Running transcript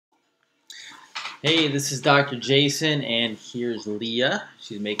Hey, this is Dr. Jason, and here's Leah.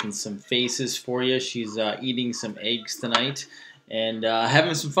 She's making some faces for you. She's eating some eggs tonight and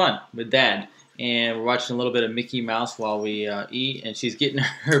having some fun with Dad. And we're watching a little bit of Mickey Mouse while we eat, and she's getting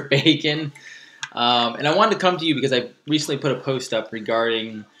her bacon. And I wanted to come to you because I recently put a post up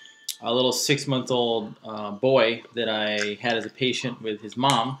regarding a little 6-month-old boy that I had as a patient with his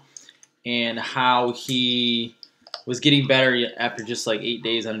mom, and how he was getting better after just like 8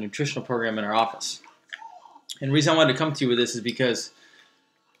 days on a nutritional program in our office. And the reason I wanted to come to you with this is because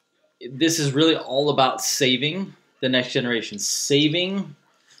this is really all about saving the next generation, saving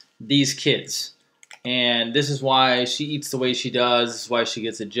these kids. And this is why she eats the way she does, this is why she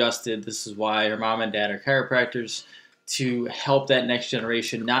gets adjusted, this is why her mom and dad are chiropractors, to help that next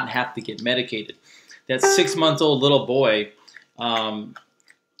generation not have to get medicated. That 6-month-old little boy,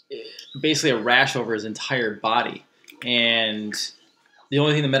 basically a rash over his entire body. And the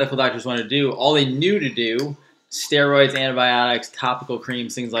only thing the medical doctors wanted to do, all they knew to do, steroids, antibiotics, topical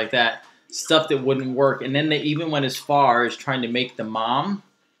creams, things like that, stuff that wouldn't work. And then they even went as far as trying to make the mom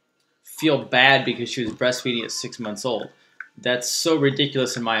feel bad because she was breastfeeding at 6 months old. That's so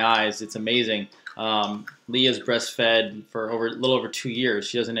ridiculous in my eyes. It's amazing. Leah's breastfed for a little over 2 years.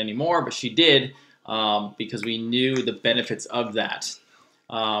 She doesn't anymore, but she did because we knew the benefits of that.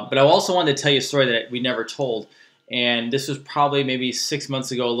 But I also wanted to tell you a story that we never told. And this was probably maybe 6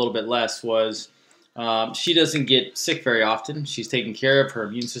 months ago, a little bit less, was she doesn't get sick very often. She's taken care of. Her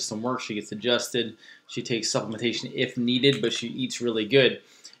immune system works. She gets adjusted. She takes supplementation if needed, but she eats really good.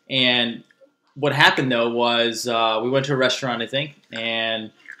 And what happened, though, was we went to a restaurant, I think, and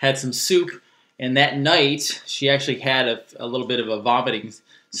had some soup. And that night, she actually had a little bit of a vomiting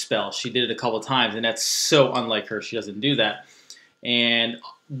spell. She did it a couple of times, and that's so unlike her. She doesn't do that. And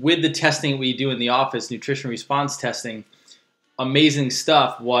with the testing we do in the office, nutrition response testing, amazing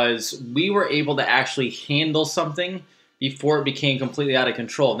stuff was we were able to actually handle something before it became completely out of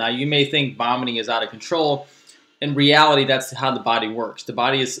control. Now, you may think vomiting is out of control. In reality, that's how the body works. The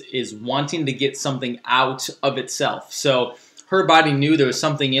body is wanting to get something out of itself. So her body knew there was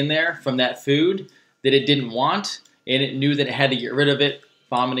something in there from that food that it didn't want, and it knew that it had to get rid of it.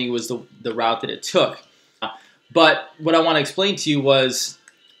 Vomiting was the route that it took. But what I want to explain to you was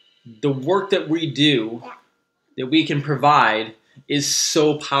the work that we do, that we can provide, is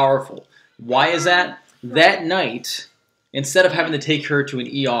so powerful. Why is that? That night, instead of having to take her to an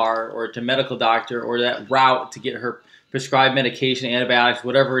ER or to a medical doctor or that route to get her prescribed medication, antibiotics,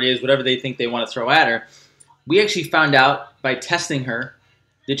 whatever it is, whatever they think they want to throw at her, we actually found out by testing her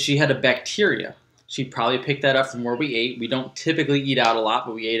that she had a bacteria. She probably picked that up from where we ate. We don't typically eat out a lot,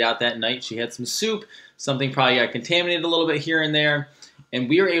 but we ate out that night. She had some soup. Something probably got contaminated a little bit here and there. And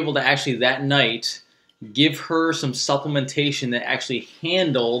we were able to actually that night give her some supplementation that actually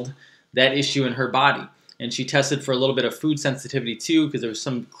handled that issue in her body. And she tested for a little bit of food sensitivity too, because there was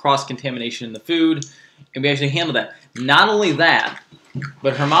some cross-contamination in the food. And we actually handled that. Not only that,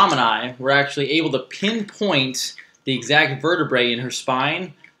 but her mom and I were actually able to pinpoint the exact vertebrae in her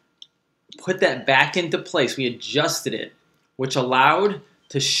spine, put that back into place. We adjusted it, which allowed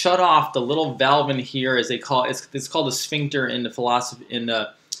to shut off the little valve in here, as they call it. It's called a sphincter in the philosophy, in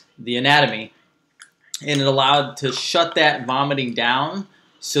the anatomy, and it allowed to shut that vomiting down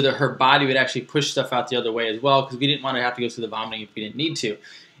so that her body would actually push stuff out the other way as well, because we didn't want to have to go through the vomiting if we didn't need to.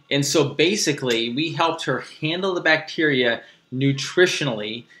 And so basically, we helped her handle the bacteria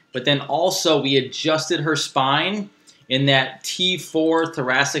nutritionally, but then also we adjusted her spine in that T4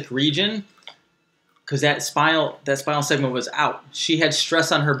 thoracic region, because that spinal segment was out. She had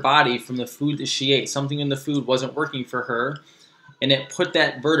stress on her body from the food that she ate. Something in the food wasn't working for her, and it put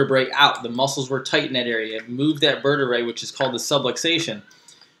that vertebrae out. The muscles were tight in that area. It moved that vertebrae, which is called the subluxation.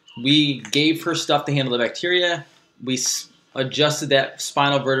 We gave her stuff to handle the bacteria. We adjusted that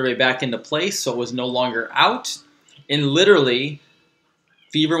spinal vertebrae back into place so it was no longer out. And literally,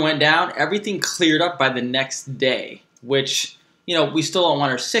 fever went down. Everything cleared up by the next day, which, you know, we still don't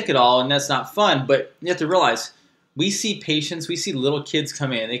want her sick at all, and that's not fun. But you have to realize, we see patients, we see little kids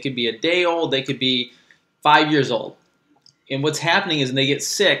come in. They could be a day old. They could be 5 years old. And what's happening is when they get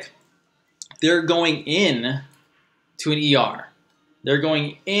sick, they're going in to an ER. They're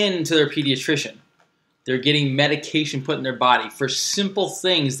going into their pediatrician. They're getting medication put in their body for simple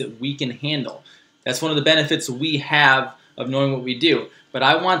things that we can handle. That's one of the benefits we have of knowing what we do. But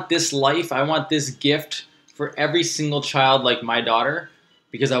I want this life, I want this gift for every single child like my daughter,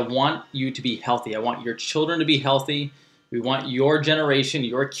 because I want you to be healthy. I want your children to be healthy. We want your generation,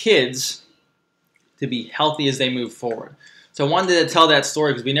 your kids, to be healthy as they move forward. So I wanted to tell that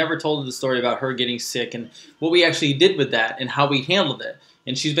story because we never told the story about her getting sick and what we actually did with that and how we handled it.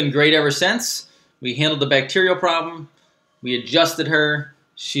 And she's been great ever since. We handled the bacterial problem. We adjusted her.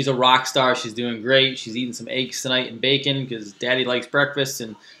 She's a rock star. She's doing great. She's eating some eggs tonight and bacon because Daddy likes breakfast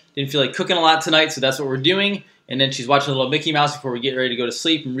and didn't feel like cooking a lot tonight, so that's what we're doing. And then she's watching a little Mickey Mouse before we get ready to go to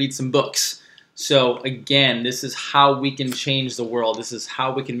sleep and read some books. So again, this is how we can change the world. This is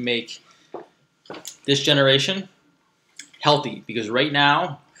how we can make this generation healthy, because right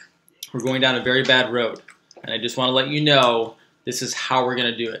now we're going down a very bad road. And I just want to let you know this is how we're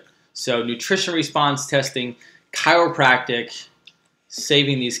going to do it. So nutrition response testing, chiropractic,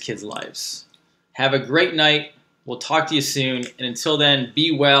 saving these kids' lives. Have a great night. We'll talk to you soon. And until then,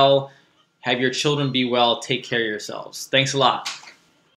 be well. Have your children be well. Take care of yourselves. Thanks a lot.